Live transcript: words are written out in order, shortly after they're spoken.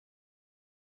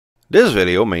This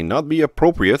video may not be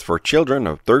appropriate for children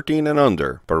of 13 and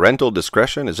under. Parental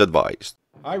discretion is advised.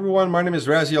 Hi everyone, my name is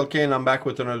Raziel K and I'm back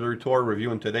with another tour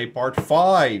review, and today part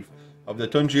 5 of the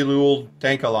Tunjilool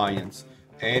Tank Alliance.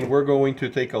 And we're going to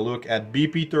take a look at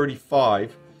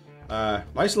BP-35.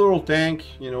 Nice little tank,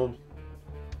 you know,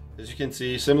 as you can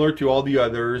see, similar to all the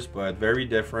others, but very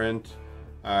different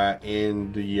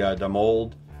in the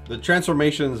mold. The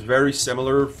transformation is very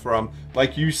similar from,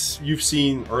 like you've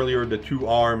seen earlier, the two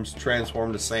arms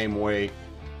transform the same way.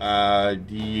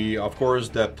 Of course,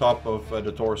 the top of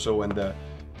the torso and the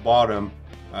bottom,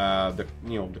 the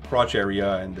crotch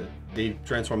area, and they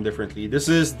transform differently. This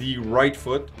is the right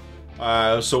foot,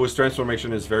 so its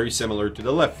transformation is very similar to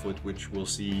the left foot, which we'll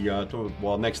see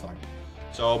next time.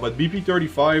 So, but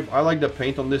BP-35, I like the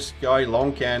paint on this guy,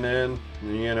 long cannon,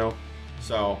 you know,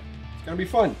 so it's gonna be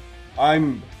fun.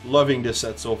 I'm loving this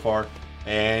set so far,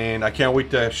 and I can't wait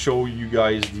to show you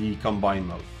guys the combined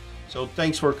mode. So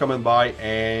thanks for coming by,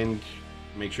 and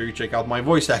make sure you check out my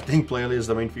voice acting playlist,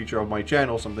 the main feature of my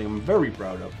channel, something I'm very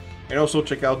proud of. And also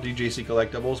check out DJC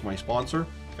Collectibles, my sponsor.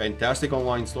 Fantastic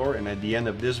online store, and at the end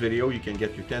of this video you can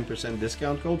get your 10%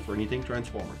 discount code for anything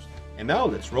Transformers. And now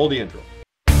let's roll the intro.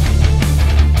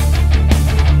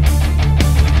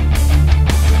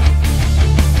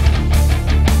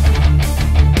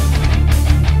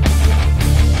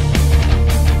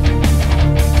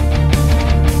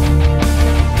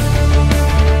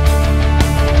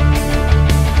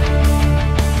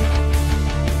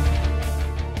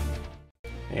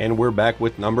 And we're back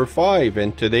with number 5,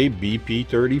 and today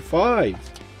BP-35.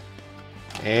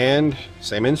 And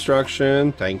same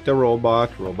instruction, tank the robot,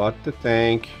 robot the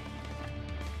tank.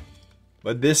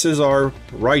 But this is our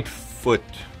right foot.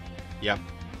 Yeah.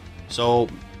 So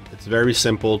it's very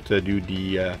simple to do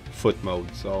the foot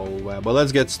mode. So, but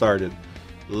let's get started.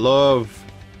 Love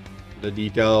the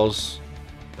details,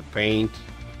 the paint.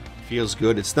 Feels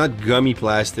good. It's not gummy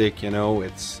plastic, you know,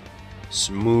 it's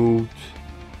smooth.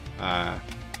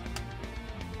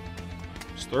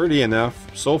 Sturdy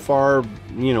enough. So far,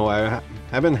 you know, I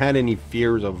haven't had any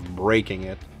fears of breaking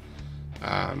it,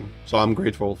 so I'm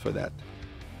grateful for that.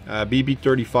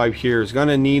 BP-35 here is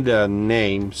gonna need a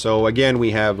name. So again,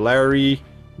 we have Larry,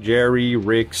 Jerry,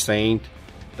 Rick, Saint.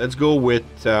 Let's go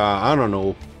with I don't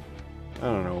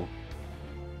know,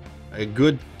 a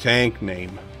good tank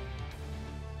name.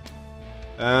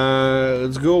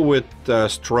 Let's go with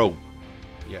Strobe.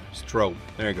 Yeah, Strobe.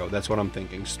 There you go. That's what I'm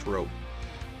thinking. Strobe.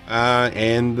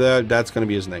 And that's going to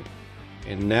be his name.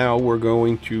 And now we're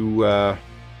going to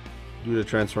do the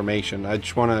transformation. I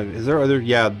just want to, is there other,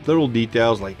 yeah, little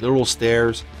details like little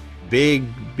stairs, big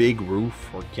roof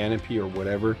or canopy or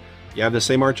whatever. You have the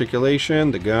same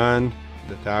articulation, the gun,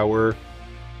 the tower,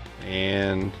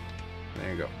 and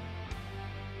there you go.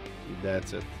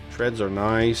 That's it. Treads are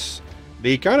nice.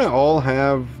 They kind of all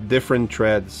have different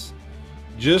treads.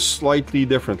 Just slightly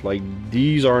different, like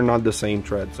these are not the same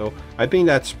tread, so I think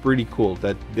that's pretty cool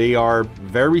that they are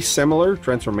very similar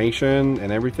transformation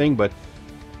and everything, but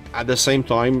at the same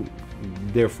time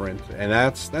different, and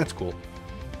that's cool.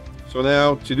 So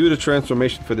now to do the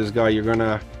transformation for this guy, you're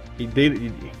gonna he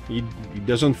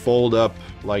doesn't fold up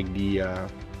like the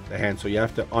hand, so you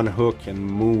have to unhook and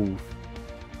move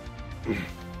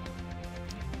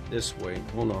this way.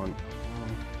 Hold on.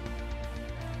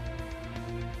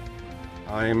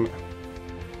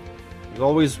 There's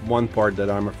always one part that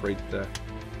I'm afraid to.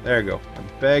 There you go. I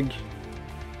beg.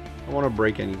 I don't want to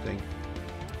break anything.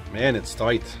 Man, it's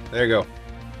tight. There you go.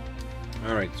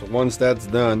 Alright, so once that's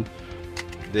done,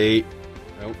 they...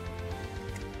 Oh.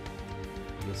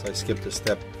 I guess I skipped a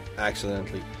step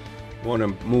accidentally. You want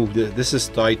to move this. This is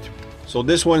tight. So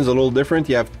this one's a little different.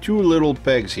 You have two little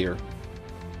pegs here.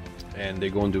 And they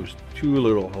go into two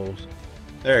little holes.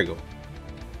 There you go.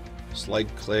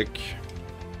 Slight click.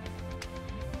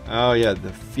 Oh yeah,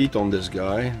 the feet on this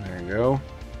guy. There you go.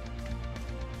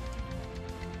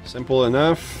 Simple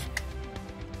enough.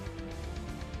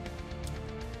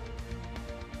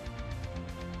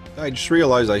 I just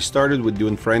realized I started with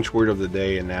doing French word of the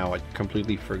day and now I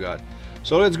completely forgot.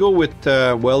 So let's go with,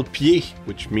 well, pied,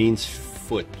 which means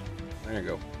foot. There you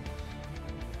go.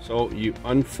 So you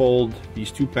unfold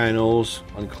these two panels,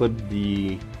 unclip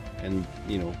the, and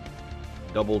you know,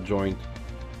 double joint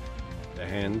the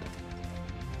hand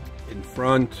in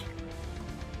front,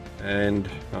 and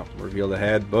reveal the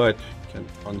head, but you can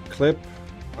unclip,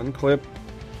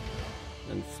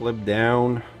 and flip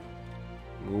down,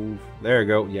 move. There you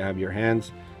go. You have your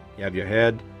hands, you have your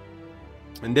head,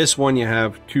 and this one you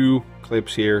have two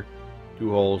clips here,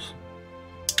 two holes.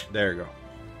 There you go.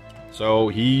 So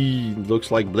he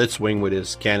looks like Blitzwing with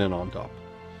his cannon on top.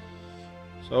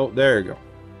 So there you go.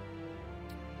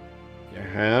 I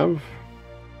have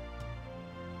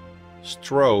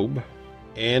strobe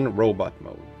and robot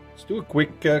mode. Let's do a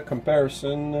quick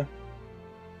comparison.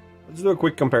 Let's do a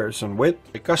quick comparison with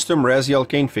a custom Raziel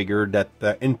Kane figure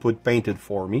that Input painted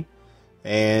for me.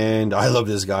 And I love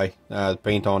this guy. The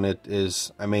paint on it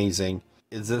is amazing.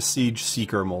 It's a Siege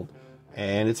Seeker mold.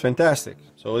 And it's fantastic.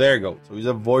 So there you go. So he's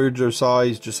a Voyager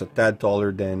size, just a tad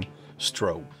taller than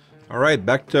Strobe. Alright,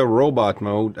 back to robot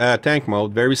mode, tank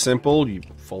mode. Very simple. You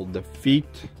fold the feet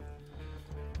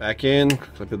back in,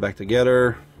 clip it back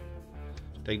together,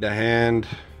 take the hand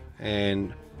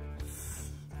and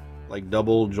like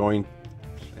double joint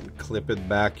and clip it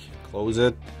back, close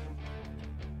it.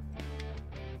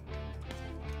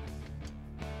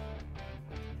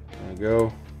 There we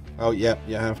go. Oh yeah,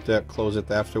 you have to close it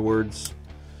afterwards.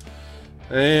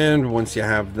 And once you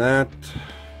have that,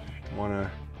 you want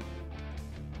to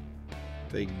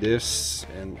take this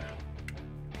and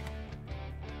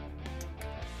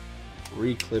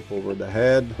re-clip over the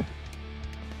head.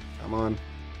 Come on.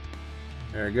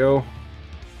 There you go.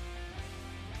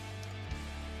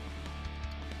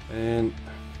 And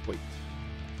wait.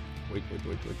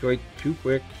 Too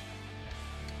quick.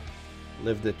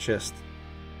 Lift the chest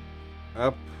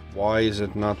up. Why is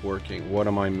it not working? What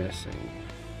am I missing?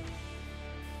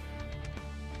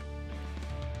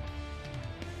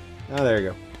 Ah, there you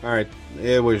go. Alright,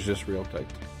 it was just real tight.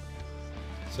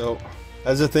 So,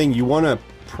 that's the thing, you want to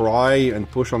pry and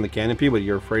push on the canopy, but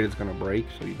you're afraid it's going to break,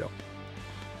 so you don't.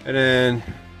 And then,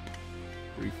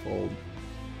 refold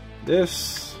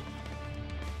this.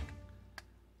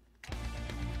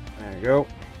 There you go.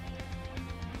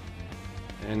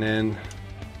 And then,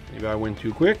 maybe I went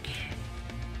too quick.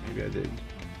 Maybe I did.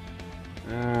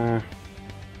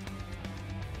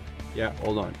 Yeah,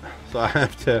 hold on. So I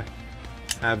have to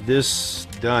have this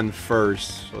done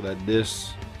first so that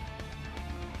this,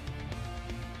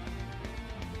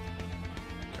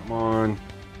 come on,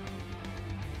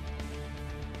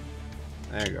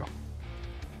 there you go.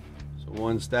 So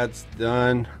once that's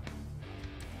done,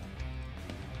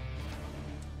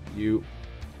 you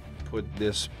put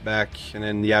this back, and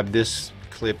then you have this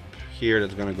clip here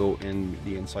that's going to go in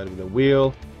the inside of the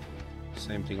wheel.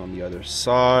 Same thing on the other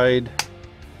side.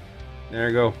 There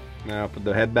you go. Now put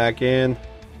the head back in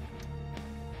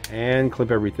and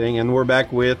clip everything, and we're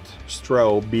back with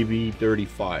Strobe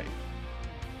BB35.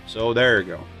 So there you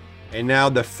go. And now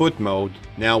the foot mode.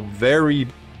 Now very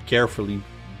carefully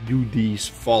do these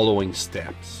following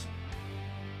steps.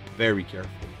 Very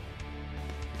carefully.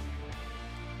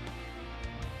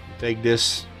 You take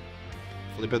this,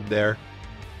 flip it there,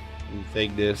 and you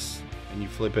take this and you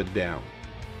flip it down.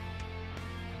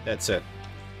 That's it.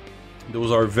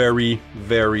 Those are very,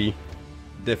 very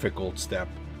difficult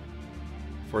steps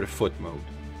for the foot mode.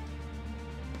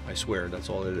 I swear, that's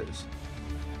all it is.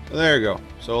 So there you go.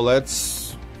 So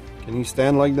let's, can he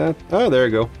stand like that? Oh, there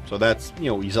you go. So that's, you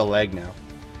know, he's a leg now.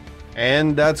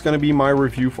 And that's gonna be my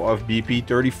review of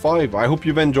BP35. I hope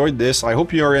you've enjoyed this. I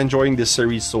hope you are enjoying this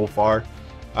series so far.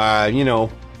 You know,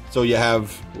 so you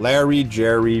have Larry,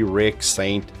 Jerry, Rick,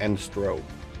 Saint, and Strobe.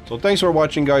 So thanks for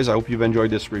watching, guys. I hope you've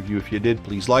enjoyed this review. If you did,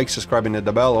 please like, subscribe, and hit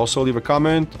the bell. Also leave a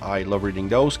comment. I love reading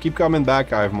those. Keep coming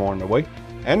back. I have more on the way.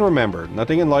 And remember,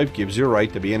 nothing in life gives you a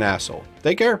right to be an asshole.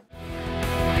 Take care.